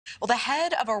Well, the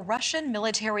head of a Russian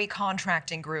military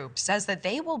contracting group says that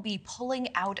they will be pulling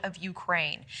out of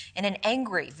Ukraine. In an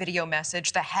angry video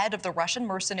message, the head of the Russian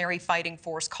mercenary fighting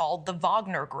force called the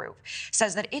Wagner Group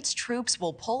says that its troops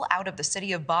will pull out of the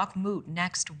city of Bakhmut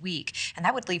next week, and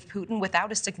that would leave Putin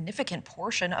without a significant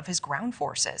portion of his ground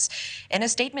forces. In a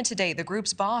statement today, the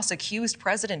group's boss accused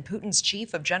President Putin's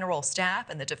chief of general staff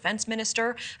and the defense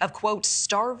minister of, quote,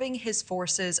 starving his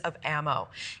forces of ammo.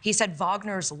 He said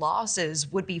Wagner's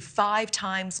losses would be 5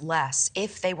 times less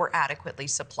if they were adequately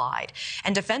supplied,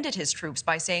 and defended his troops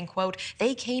by saying, quote,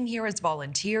 they came here as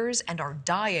volunteers and are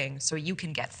dying so you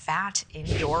can get fat in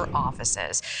your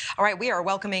offices. All right, we are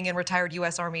welcoming in retired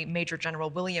U.S. Army Major General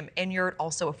William Enyart,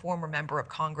 also a former member of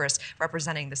Congress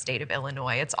representing the state of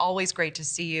Illinois. It's always great to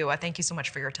see you. Thank you so much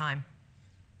for your time.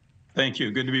 Thank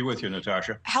you. Good to be with you,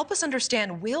 Natasha. Help us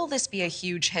understand, will this be a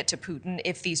huge hit to Putin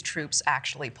if these troops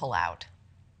actually pull out?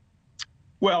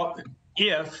 Well,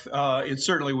 if it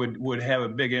certainly would have a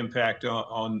big impact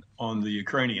on the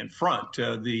Ukrainian front.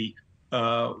 The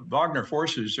Wagner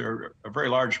forces are a very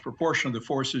large proportion of the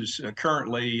forces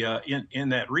currently in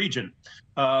that region.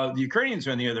 The Ukrainians,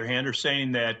 on the other hand, are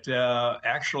saying that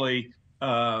actually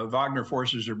Wagner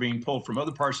forces are being pulled from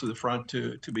other parts of the front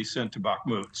to be sent to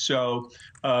Bakhmut. So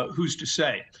who's to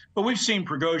say? But we've seen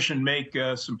Prigozhin make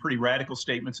some pretty radical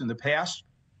statements in the past.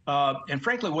 And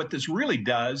frankly, what this really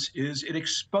does is it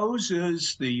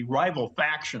exposes the rival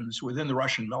factions within the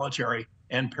Russian military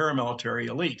and paramilitary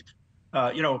elite.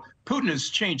 Putin has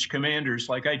changed commanders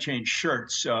like I change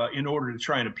shirts in order to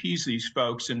try and appease these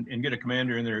folks and get a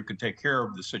commander in there who can take care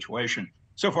of the situation.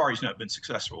 So far, he's not been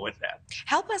successful with that.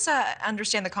 Help us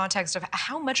understand the context of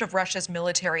how much of Russia's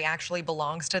military actually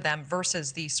belongs to them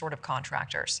versus these sort of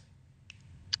contractors.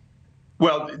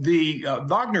 Well, the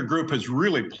Wagner Group has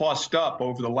really plussed up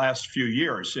over the last few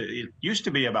years. It used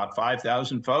to be about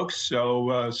 5,000 folks,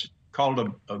 so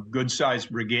called a good-sized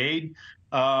brigade.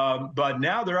 But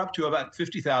now they're up to about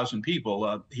 50,000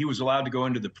 people. He was allowed to go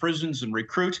into the prisons and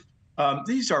recruit.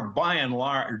 These are, by and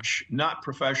large, not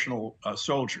professional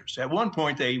soldiers. At one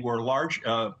point, they were large.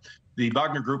 The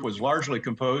Wagner Group was largely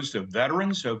composed of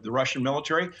veterans of the Russian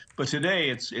military, but today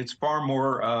it's far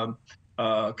more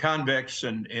convicts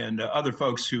and other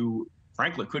folks who,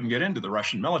 frankly, couldn't get into the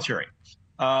Russian military.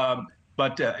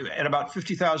 But at about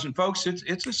 50,000 folks,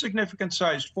 it's a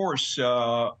significant-sized force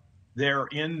there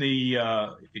in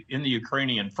the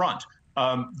Ukrainian front.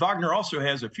 Wagner also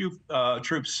has a few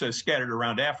troops scattered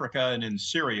around Africa and in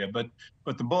Syria, but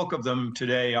the bulk of them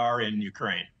today are in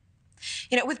Ukraine.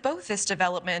 With both this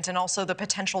development and also the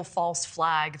potential false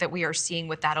flag that we are seeing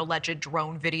with that alleged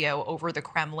drone video over the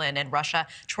Kremlin and Russia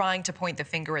trying to point the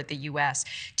finger at the U.S.,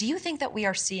 do you think that we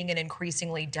are seeing an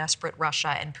increasingly desperate Russia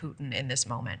and Putin in this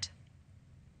moment?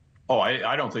 Oh,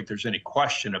 I don't think there's any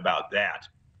question about that.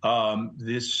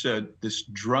 This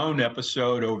drone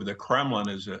episode over the Kremlin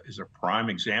is a prime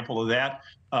example of that.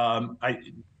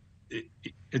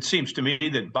 It seems to me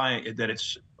that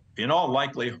it's in all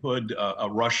likelihood a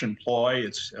Russian ploy.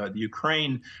 The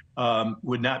Ukraine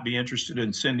would not be interested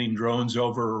in sending drones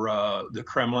over the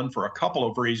Kremlin for a couple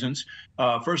of reasons.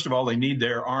 First of all, they need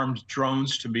their armed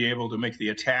drones to be able to make the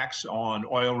attacks on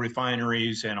oil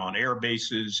refineries and on air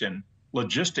bases and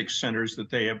logistics centers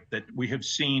that we have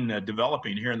seen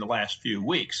developing here in the last few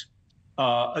weeks.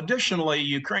 Additionally,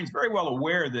 Ukraine's very well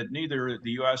aware that neither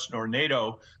the U.S. nor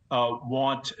NATO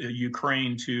want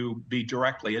Ukraine to be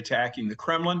directly attacking the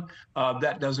Kremlin.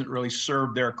 That doesn't really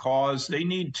serve their cause. They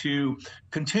need to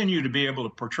continue to be able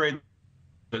to portray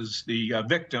as the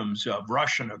victims of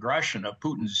Russian aggression, of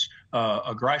Putin's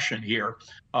aggression here,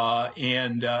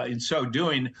 and in so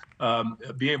doing,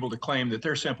 be able to claim that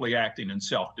they're simply acting in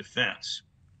self-defense.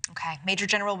 Okay. Major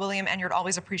General William Enyart,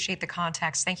 always appreciate the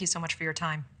context. Thank you so much for your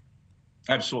time.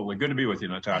 Absolutely. Good to be with you,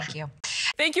 Natasha. Thank you.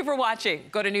 Thank you for watching.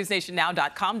 Go to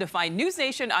newsnationnow.com to find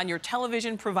NewsNation on your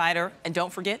television provider. And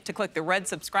don't forget to click the red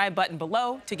subscribe button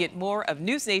below to get more of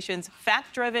NewsNation's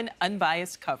fact-driven,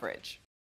 unbiased coverage.